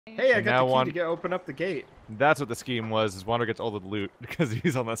Hey, I And got now the key to open up the gate. That's what the scheme was, is Wander gets all the loot because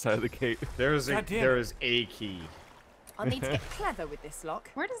he's on that side of the gate. There is a key. I'll need to get clever with this lock.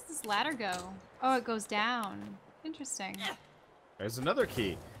 Where does this ladder go? Oh, it goes down. Interesting. There's another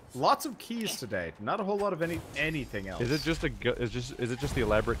key. Lots of keys today. Not a whole lot of anything else. Is it just is it just the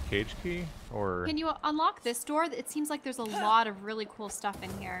elaborate cage key, or? Can you unlock this door? It seems like there's a lot of really cool stuff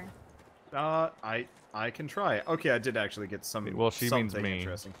in here. I can try. Okay, I did actually get some. Well, she means something me.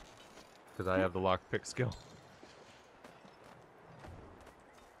 Interesting. Because I have the lockpick skill.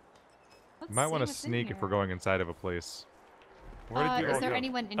 Let's You might see want to what's in sneak if we're here. going inside of a place. Where did you Is all there go?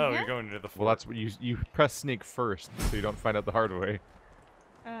 anyone in Oh, here? you're going into the floor. Well, that's what you press sneak first, so you don't find out the hard way.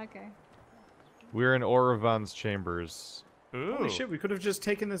 Okay. We're in Oravan's chambers. Ooh. Holy shit! We could have just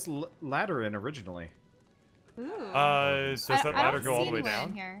taken this ladder in originally. Ooh. Does that I ladder don't go all see the way anyone down?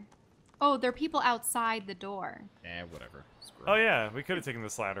 in here. Oh, there are people outside the door. Whatever. Screw Oh it. yeah, we could have taken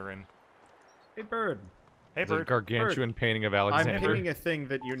this ladder in. Hey, bird. Hey, It's a bird. gargantuan painting of I'm Alexander. pinging a thing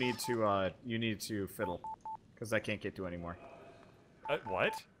that you need to fiddle, because I can't get to anymore.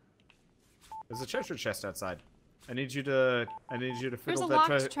 What? There's a treasure chest outside. I need you to There's fiddle a that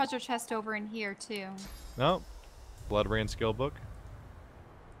locked treasure chest over in here too. No. Blood-Rain skill book.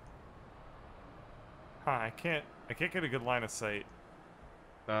 Huh, I can't get a good line of sight.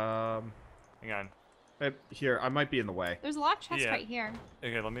 Hang on. Here, I might be in the way. There's a locked chest Yeah. right here.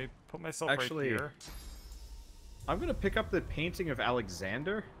 Okay, let me put myself Actually, right here. I'm gonna pick up the painting of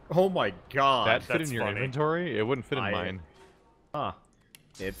Alexander. Oh my god. That fit that's in your funny. inventory? It wouldn't fit in I- mine. Huh.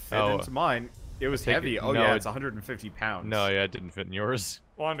 It fit Oh. into mine. It was Take heavy. it- Oh no, yeah, it- it's 150 pounds. No, yeah, it didn't fit in yours.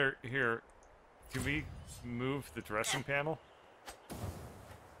 Wander, here. Can we move the dressing panel?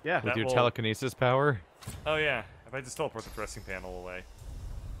 Yeah. With That your will- telekinesis power? Oh yeah, if I just teleport the dressing panel away.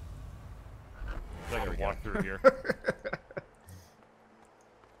 So I There can we walk go. through here.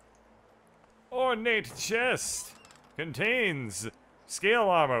 Ornate chest contains scale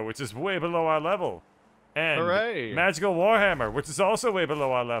armor, which is way below our level, and Hooray. magical warhammer, which is also way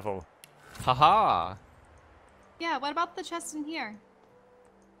below our level. Haha! Yeah, what about the chest in here?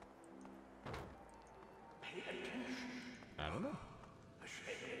 I don't know.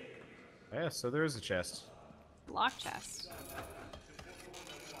 Yeah, so there is a chest. Locked chest.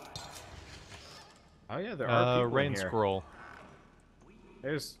 Oh yeah, there are people Rain in here. scroll.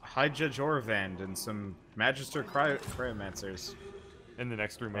 There's High Judge Orvand and some Magister Cryomancers. In the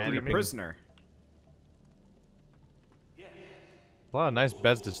next room And over a to me. prisoner. A lot of nice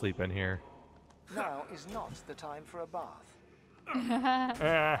beds to sleep in here. Now is not the time for a bath.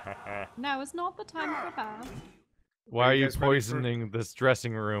 No, it's not the time for a bath. Why Are are you you guys ready for- poisoning this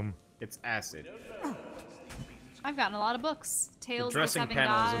dressing room? It's acid. I've gotten a lot of books. Tales of the dressing Seven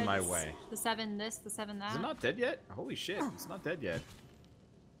panel Gods. is in my way. The seven this, the seven that. Is it not dead yet? Holy shit, it's not dead yet.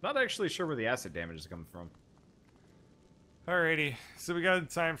 Not actually sure where the acid damage is coming from. Alrighty, so we got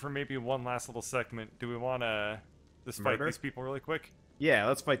time for maybe one last little segment. Do we want to just fight Murder? these people really quick? Yeah,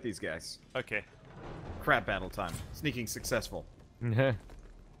 let's fight these guys. Okay. Crap battle time. Sneaking successful.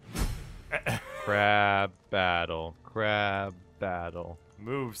 Crab battle. Crab battle.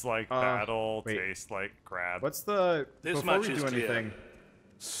 Moves like Uh, battle, wait. taste like crab. What's the... This before much we is do clear. anything,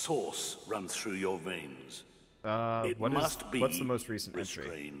 Source runs through your veins. It what is, must be what's the most recent entry?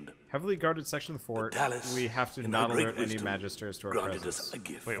 restrained. Heavily guarded section of the fort. Dallas, We have to in not her great alert any wisdom, magisters to our granted presence. us a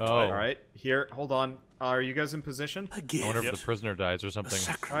gift. Wait, Oh. what? Alright, here, hold on. Are you guys in position? A gift. I wonder if Yep. the prisoner dies or A something.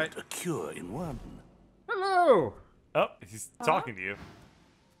 sacrament, a cure in one. Hello! Oh, he's talking to you.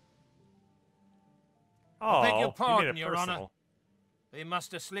 Oh, beg your you made pardon, it Your Honor. personal. He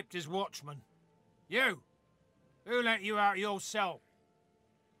must have slipped his watchman. You! Who let you out of your cell?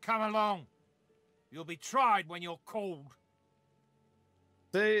 Come along. You'll be tried when you're called.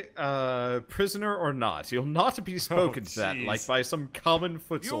 Say, prisoner or not, you'll not be spoken to that jeez. like by some common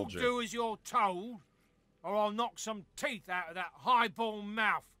foot You'll soldier. do as you're told, or I'll knock some teeth out of that highball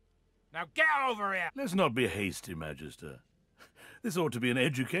mouth. Now get over here! Let's not be hasty, Magister. This ought to be an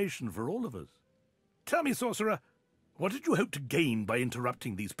education for all of us. Tell me, sorcerer, what did you hope to gain by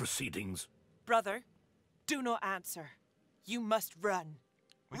interrupting these proceedings? Brother, do not answer. You must run.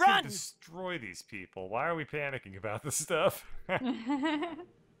 We Run! can destroy these people. Why are we panicking about this stuff?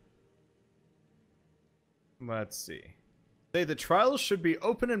 Let's see. Say the trials should be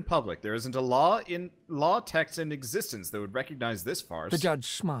open and public. There isn't a law text in existence that would recognize this farce. The judge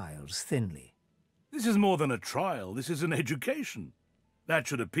smiles thinly. This is more than a trial. This is an education. That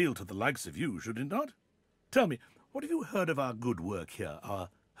should appeal to the likes of you, should it not? Tell me, what have you heard of our good work here, our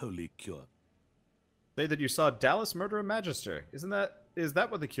holy cure? Say that you saw Dallas murder a magister. Is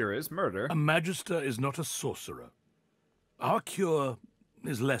that what the cure is? Murder? A magister is not a sorcerer. Our cure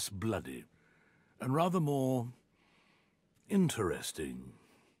is less bloody and rather more interesting.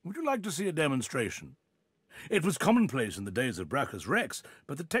 Would you like to see a demonstration? It was commonplace in the days of Brachus Rex,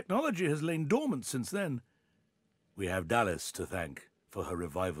 but the technology has lain dormant since then. We have Dallas to thank for her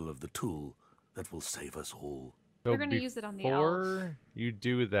revival of the tool that will save us all. They're gonna use it on the elf. Before you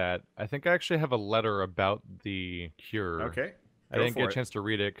do that, I think I actually have a letter about the cure. Okay. I didn't get a chance to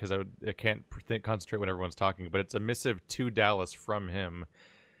read it because I can't concentrate when everyone's talking, but it's a missive to Dallas from him.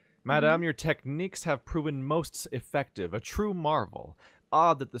 Madame, your techniques have proven most effective, a true marvel.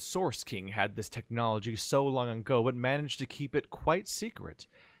 Odd that the Source King had this technology so long ago, but managed to keep it quite secret.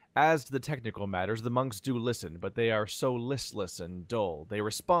 As to the technical matters, the monks do listen, but they are so listless and dull. They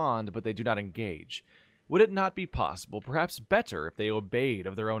respond, but they do not engage. Would it not be possible, perhaps better, if they obeyed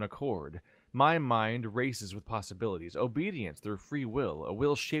of their own accord? My mind races with possibilities, obedience through free will, a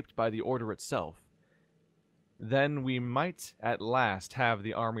will shaped by the order itself. Then we might at last have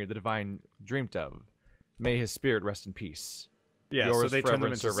the army of the divine dreamt of. May his spirit rest in peace. Yeah, Yours so they turn forever them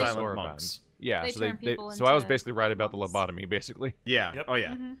in into service, silent Orban. monks. Yeah, They so turn they people so I was into basically right about the monks. lobotomy, basically. Yeah. Yep. Oh,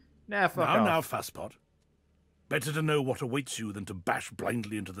 yeah. Nah, fuck Now, off. Fasspot. Better to know what awaits you than to bash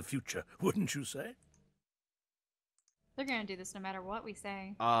blindly into the future, wouldn't you say? They're gonna do this no matter what we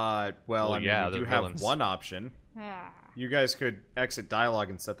say. Well, I mean, yeah, we do they're have villains. one option. Ah. You guys could exit dialogue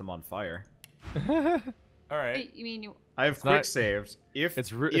and set them on fire. All right. Wait, you mean you? I have quick saves. If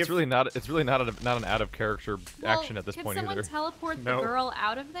It's really not an out of character action at this point Can either. someone teleport No. the girl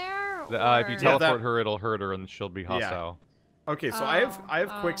out of there? If you or- teleport her, it'll hurt her and she'll be hostile. Okay, so Oh, I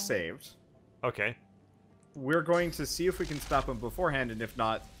have quick oh. saved. Okay. We're going to see if we can stop him beforehand, and if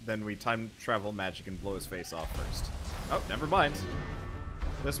not, then we time travel magic and blow his face off first. Oh, never mind.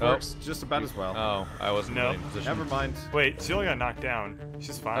 This works just about as well. Oh, I wasn't No. really in position. Never mind. Wait, she only got knocked down.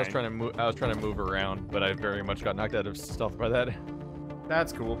 She's fine. I was trying to move her around, but I very much got knocked out of stealth by that.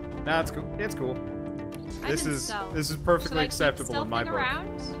 That's cool. That's cool. It's cool. I This can is stealth. this is Should perfectly I keep acceptable in my stealthing book.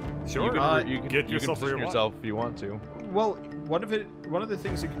 around? Sure. You can get you yourself can where position you want. yourself if you want to. Well, one of the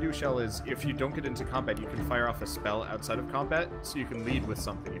things you can do, Shell, is if you don't get into combat, you can fire off a spell outside of combat, so you can lead with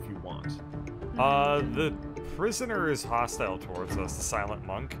something if you want. The prisoner is hostile towards us, the silent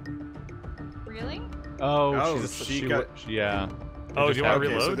monk. Really? Oh, Oh, yeah. do you want to Okay, so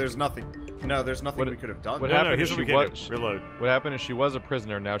reload? there's nothing. No, there's nothing What- we could have done. what No, happened here's is what we she can was- do. Reload. What happened is she was a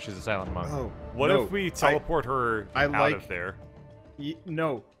prisoner, now she's a silent monk. Oh, What no, if we teleport her I out like- of there?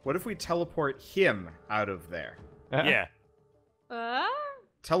 No. What if we teleport him out of there? Yeah.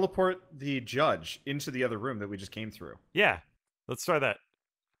 Teleport the judge into the other room that we just came through. Yeah. Let's try that.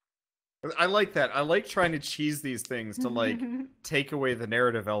 I like that. I like trying to cheese these things to like take away the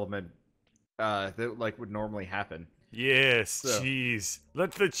narrative element that like would normally happen. Yes, So- cheese.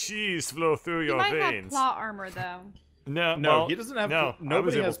 Let the cheese flow through He your might have veins. plot armor though. No, No, well, he doesn't have. No, I was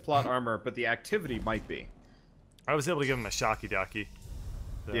nobody able- has plot armor, but the activity might be. I was able to give him a shocky docky.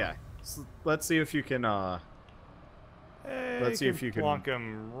 So. Yeah. So let's see if you can. Hey, Let's see if you can- plonk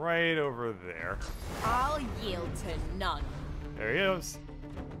him right over there. I'll yield to none. There he goes.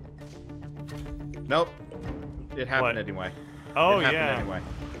 Nope. It happened What? anyway. Oh it happened yeah. Anyway.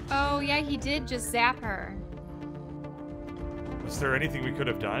 Oh yeah, he did just zap her. Was there anything we could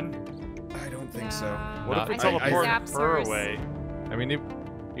have done? I don't think No. so. What if we I think teleport he zaps her hers. away? I mean,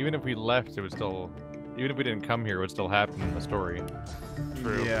 even if we left, it would still, even if we didn't come here, it would still happen in the story.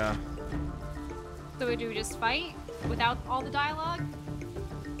 True. Yeah. So do we just fight without all the dialogue?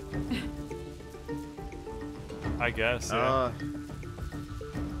 I guess. Yeah.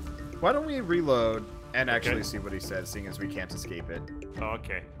 Why don't we reload and actually Okay. see what he says, seeing as we can't escape it?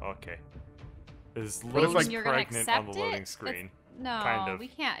 Okay. Okay. Is What if, Liz like- You're gonna pregnant on accept the loading it? screen? No, Kind of, we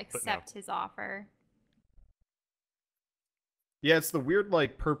can't but no. accept his offer. Yeah, it's the weird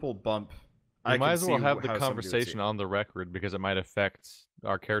like purple bump. We I might can as well see have how the somebody would conversation see it. on the record because it might affect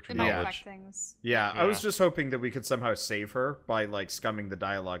our character It might knowledge. affect things. Yeah, I was Yeah. just hoping that we could somehow save her by like scumming the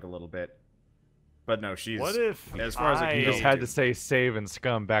dialogue a little bit. But no, she's What if as far as I can You go, just had dude. to say save and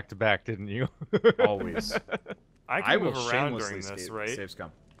scum back to back, didn't you? always. I I can will move around shamelessly during this, save, right? save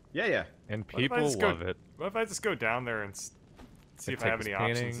scum. Yeah, yeah. And What if I people just go- love it. What if I just go down there and see if I have Texas any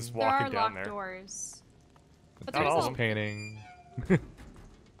painting. options? Just There are walking down locked there. doors. But Not there's all of a, them. Painting. they're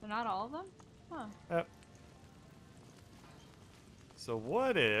not all of them? Huh. Yep. So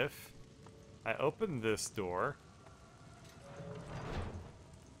what if I open this door?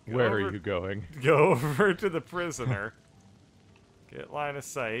 go Where are over- you going? Go over to the prisoner. Get line of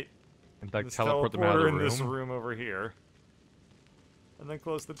sight. And like Just teleport them out her of in the this room? room over here. And then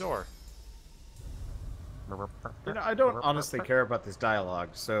close the door. You know, I don't honestly care about this dialogue,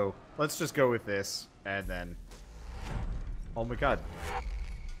 so let's just go with this, and then... Oh my god.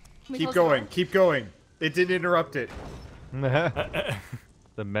 Can we Keep close going. the door? Keep going. It didn't interrupt it.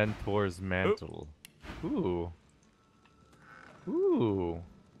 The Mentor's Mantle. Ooh. Ooh.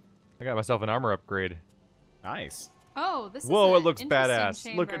 I got myself an armor upgrade. Nice. Oh, this is Whoa, a it looks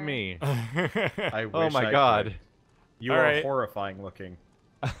interesting badass. Look at chamber. me. I Oh wish my I god. could. You All are right. horrifying looking.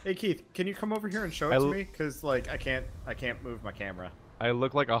 Hey Keith, can you come over here and show it I to l- me? Cause like I can't move my camera. I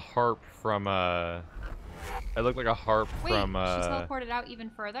look like a harp from I look like a harp Wait, from she teleported out even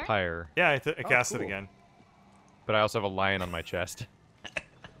further? Pyre. Yeah, I cast it cool. again. But I also have a lion on my chest.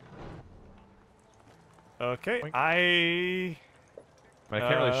 Okay, Boink. I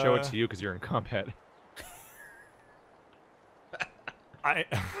can't really show it to you because you're in combat.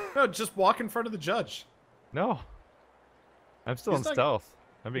 No, just walk in front of the judge. No. I'm still He's in not- stealth.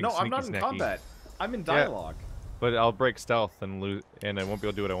 I'm being No, sneaky I'm not in snacky. combat. I'm in Yeah. dialogue. But I'll break stealth and lose, and I won't be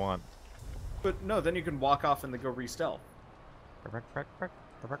able to do what I want. But no, then you can walk off and then go re-stealth.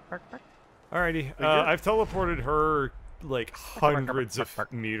 Alrighty, good? I've teleported her like hundreds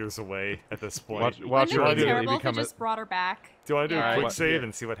of meters away at this point. Watch Wouldn't her it be immediately terrible if it become a. just brought her back? Do I do Yeah. a quick Alright, save yeah.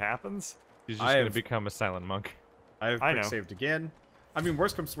 and see what happens? She's just I gonna have- become a silent monk. I have I quick know. saved again. I mean,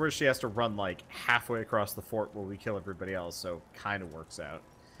 worst comes to worst, she has to run like halfway across the fort while we kill everybody else, so kind of works out.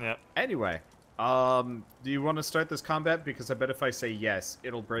 Yep. Anyway, do you want to start this combat? Because I bet if I say yes,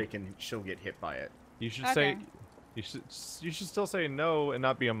 it'll break and she'll get hit by it. You should Okay. say. You should still say no and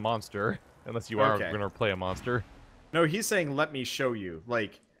not be a monster, unless you are Okay. gonna play a monster. No, he's saying let me show you.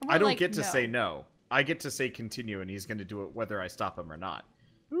 Like, More I don't like get to no. say no. I get to say continue, and he's going to do it whether I stop him or not.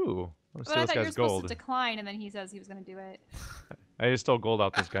 Ooh, I'm But steal I this thought you were guy's supposed gold. to decline, and then he says he was going to do it. I just stole gold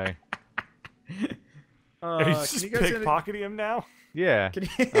out this guy. Are you Can just you guys pickpocketing him now? Yeah. Can you...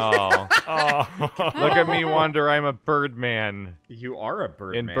 Oh, Oh. look at me wander. I'm a bird man. You are a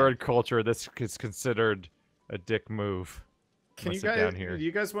bird In man. bird culture, this is considered a dick move. Can I'm you gonna sit guys? down here. Do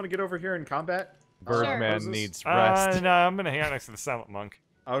you guys want to get over here in combat? Birdman Moses? needs rest. No, I'm gonna hang out next to the silent monk.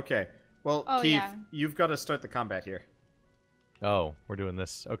 Okay. Well, Oh, Keith, yeah. you've got to start the combat here, Oh, we're doing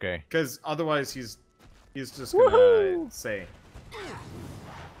this. Okay. because otherwise he's just gonna say.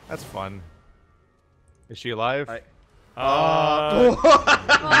 That's fun. Is she alive?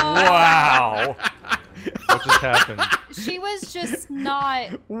 Wow. What just happened? She was just not.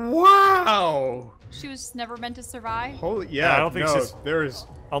 Wow! She was just never meant to survive. Holy yeah! I don't think no, she's- there's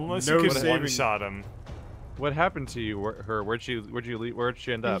Unless no you can saving. one-shot him. What happened to you? Where'd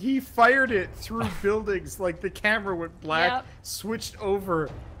she end up? He fired it through buildings. Like the camera went black, Yep. switched over.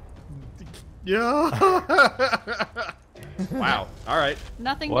 Yeah. Wow. All right.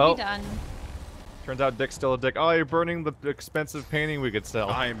 Nothing Well- to be done. Turns out Dick's still a dick. Oh, you're burning the expensive painting we could sell.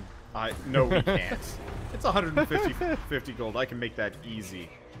 No, we can't. It's 150 gold. I can make that easy.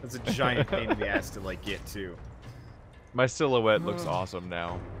 That's a giant pain in the ass to like get to. My silhouette looks awesome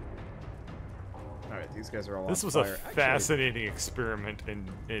now. All right, these guys are all This on was a fire. Actually, fascinating experiment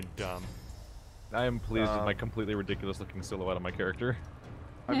in dumb. I am pleased with my completely ridiculous looking silhouette of my character.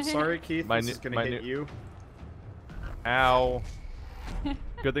 I'm sorry, Keith. My This new- is gonna my hit new- you. Ow.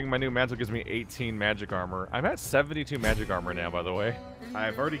 Good thing my new mantle gives me 18 magic armor. I'm at 72 magic armor now, by the way.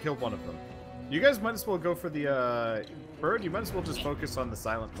 I've already killed one of them. You guys might as well go for the bird. You might as well just focus on the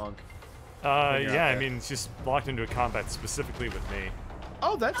silent monk. you're out Yeah, I there. mean, she's locked into a combat specifically with me.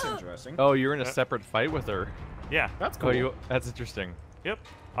 Oh, that's interesting. Oh, you're in a separate fight with her. Yeah. That's cool. That's interesting. Yep.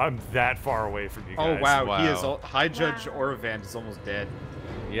 I'm that far away from you Oh guys. wow, he Wow. is. High Judge Wow. Orovand is almost dead.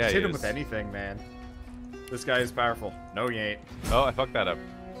 Yeah, Just he hit him is. with anything, man. This guy is powerful. No, he ain't. Oh, I fucked that up.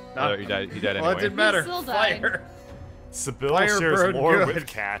 No. Oh, you died anyway. Well, it didn't matter. still died. Fire. Sibyl Fire shares burn lore good. with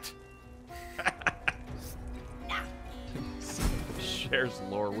Cat. Shares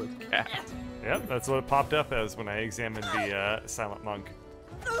lore with cat. Yep, that's what it popped up as when I examined the silent monk.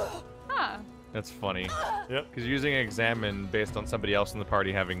 Huh. That's funny. Yep. Because you're using examine based on somebody else in the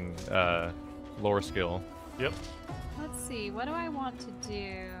party having lore skill. Yep. Let's see. What do I want to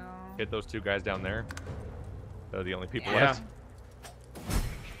do? Hit those two guys down there. They're the only people Yeah. left.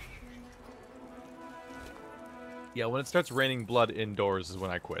 Yeah, when it starts raining blood indoors is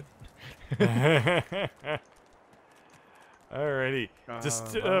when I quit. Alrighty. Just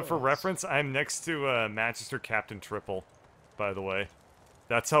for reference, I'm next to Manchester Captain Triple, by the way.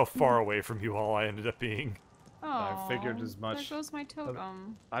 That's how far away from you all I ended up being. Oh, figured as much. There goes my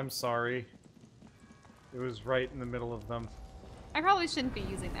totem. I'm sorry. It was right in the middle of them. I probably shouldn't be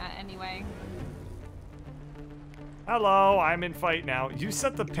using that anyway. Hello, I'm in fight now. You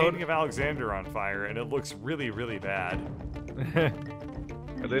set the painting of Alexander on fire, and it looks really, really bad.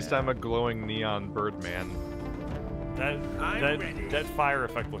 At least I'm a glowing neon birdman. That fire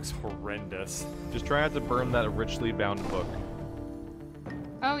effect looks horrendous. Just try not to burn that richly bound book.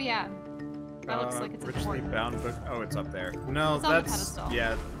 Oh yeah. That looks like it's richly important. bound book. Oh, it's up there. No, It's on the that's pedestal.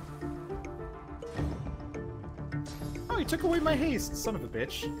 yeah. Oh, you took away my haste, son of a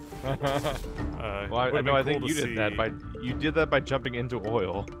bitch. Well, I know. I think you did that by jumping into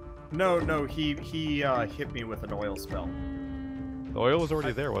oil. No, he hit me with an oil spell. The oil was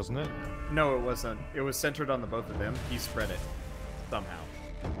already there, wasn't it? No, it wasn't. It was centered on the both of them. He spread it somehow.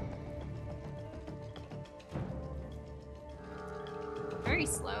 Very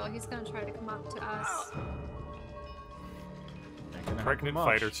slow. He's gonna try to come up to us. Ain't gonna Pregnant happen much.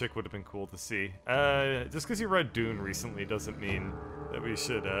 fighter chick would have been cool to see. Just because you read Dune recently doesn't mean that we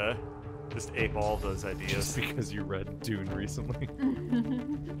should just ape all those ideas. Just because you read Dune recently.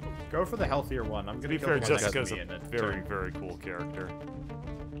 Go for the healthier one. I'm To gonna be kill fair, the one next Jessica's to me a in it. very, very cool character.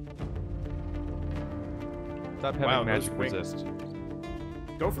 Stop having Wow, magic those wing- resist.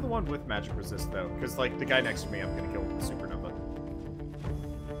 Go for the one with magic resist though, because like the guy next to me, I'm gonna kill with the supernova.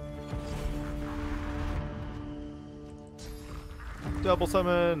 Double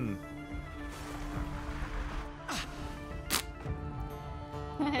summon.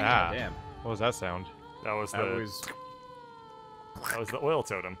 Ah, Damn. what was that sound? That was That the was. that was the oil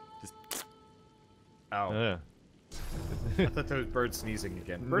totem. Just Ow. Ugh. I thought that was Bird sneezing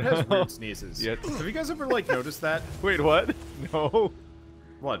again. Bird has No. weird sneezes. Yeah. Have you guys ever like noticed that? Wait, what? No.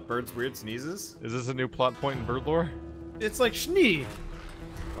 What? Bird's weird sneezes? Is this a new plot point in bird lore? It's like schnee.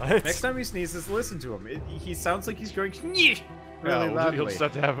 what? Next time he sneezes, listen to him. He sounds like he's going schnee really Yeah, loudly. You'll just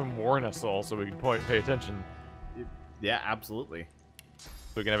have to have him warn us all so we can pay attention. Yeah, absolutely. So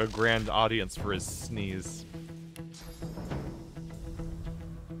we can have a grand audience for his sneeze.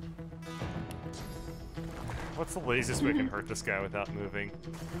 What's the laziest way I can hurt this guy without moving?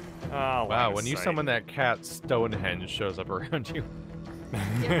 Oh, Wow, line of when you sight. summon that cat, Stonehenge shows up around you.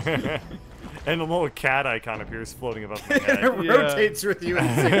 And a little cat icon appears floating above my head. It rotates with you and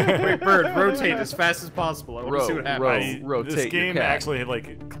says, wait, Bird, rotate as fast as possible. I want to see what happens. rotate This your game cat. actually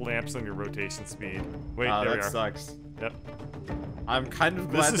like clamps on your rotation speed. Wait, Oh, there we that are. sucks. Yep. I'm kind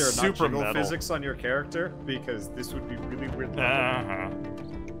of This glad is there are not super jiggle metal. physics on your character, because this would be really weird. Uh-huh.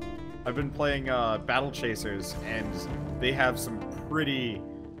 I've been playing Battle Chasers, and they have some pretty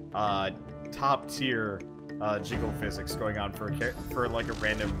top tier jiggle physics going on for like a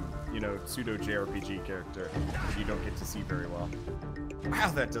random, pseudo JRPG character that you don't get to see very well.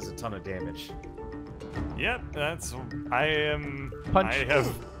 Wow, that does a ton of damage. Yep, that's. I am. Punch. I have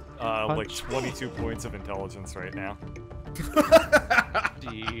like Punch. 22 points of intelligence right now.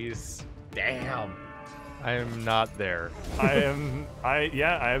 Jeez. Damn. I am not there. I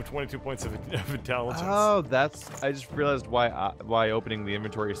have 22 points of intelligence. Oh, I just realized why opening the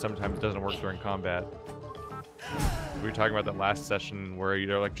inventory sometimes doesn't work during combat. We were talking about that last session where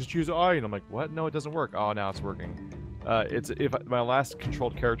you're like, just use I, and I'm like, what? No, it doesn't work. Oh, now it's working. If my last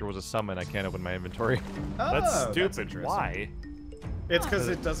controlled character was a summon, I can't open my inventory. That's Oh, stupid. interesting. Why? It's because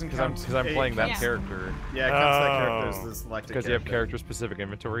it doesn't count. Because I'm playing that Yeah. character. Yeah, it counts that character Oh. as the selected Because you have character. character-specific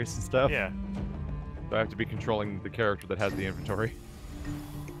inventories and stuff. Yeah. So I have to be controlling the character that has the inventory.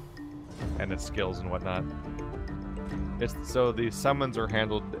 And its skills and whatnot. So the summons are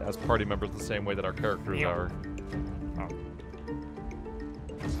handled as party members the same way that our characters Yeah. are. Oh.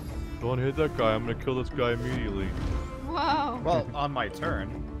 Don't hit that guy, I'm gonna kill this guy immediately. Whoa. Well, on my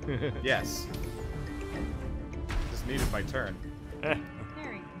turn, yes. Just needed my turn.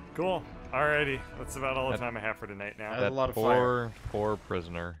 Very. Cool. Alrighty. That's about all the That- time I have for tonight now. That's That a lot of poor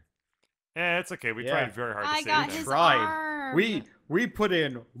prisoner. Yeah, it's okay. We Yeah. tried very hard to I save got him. his Tried. arm. We put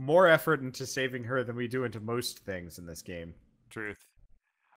in more effort into saving her than we do into most things in this game. Truth.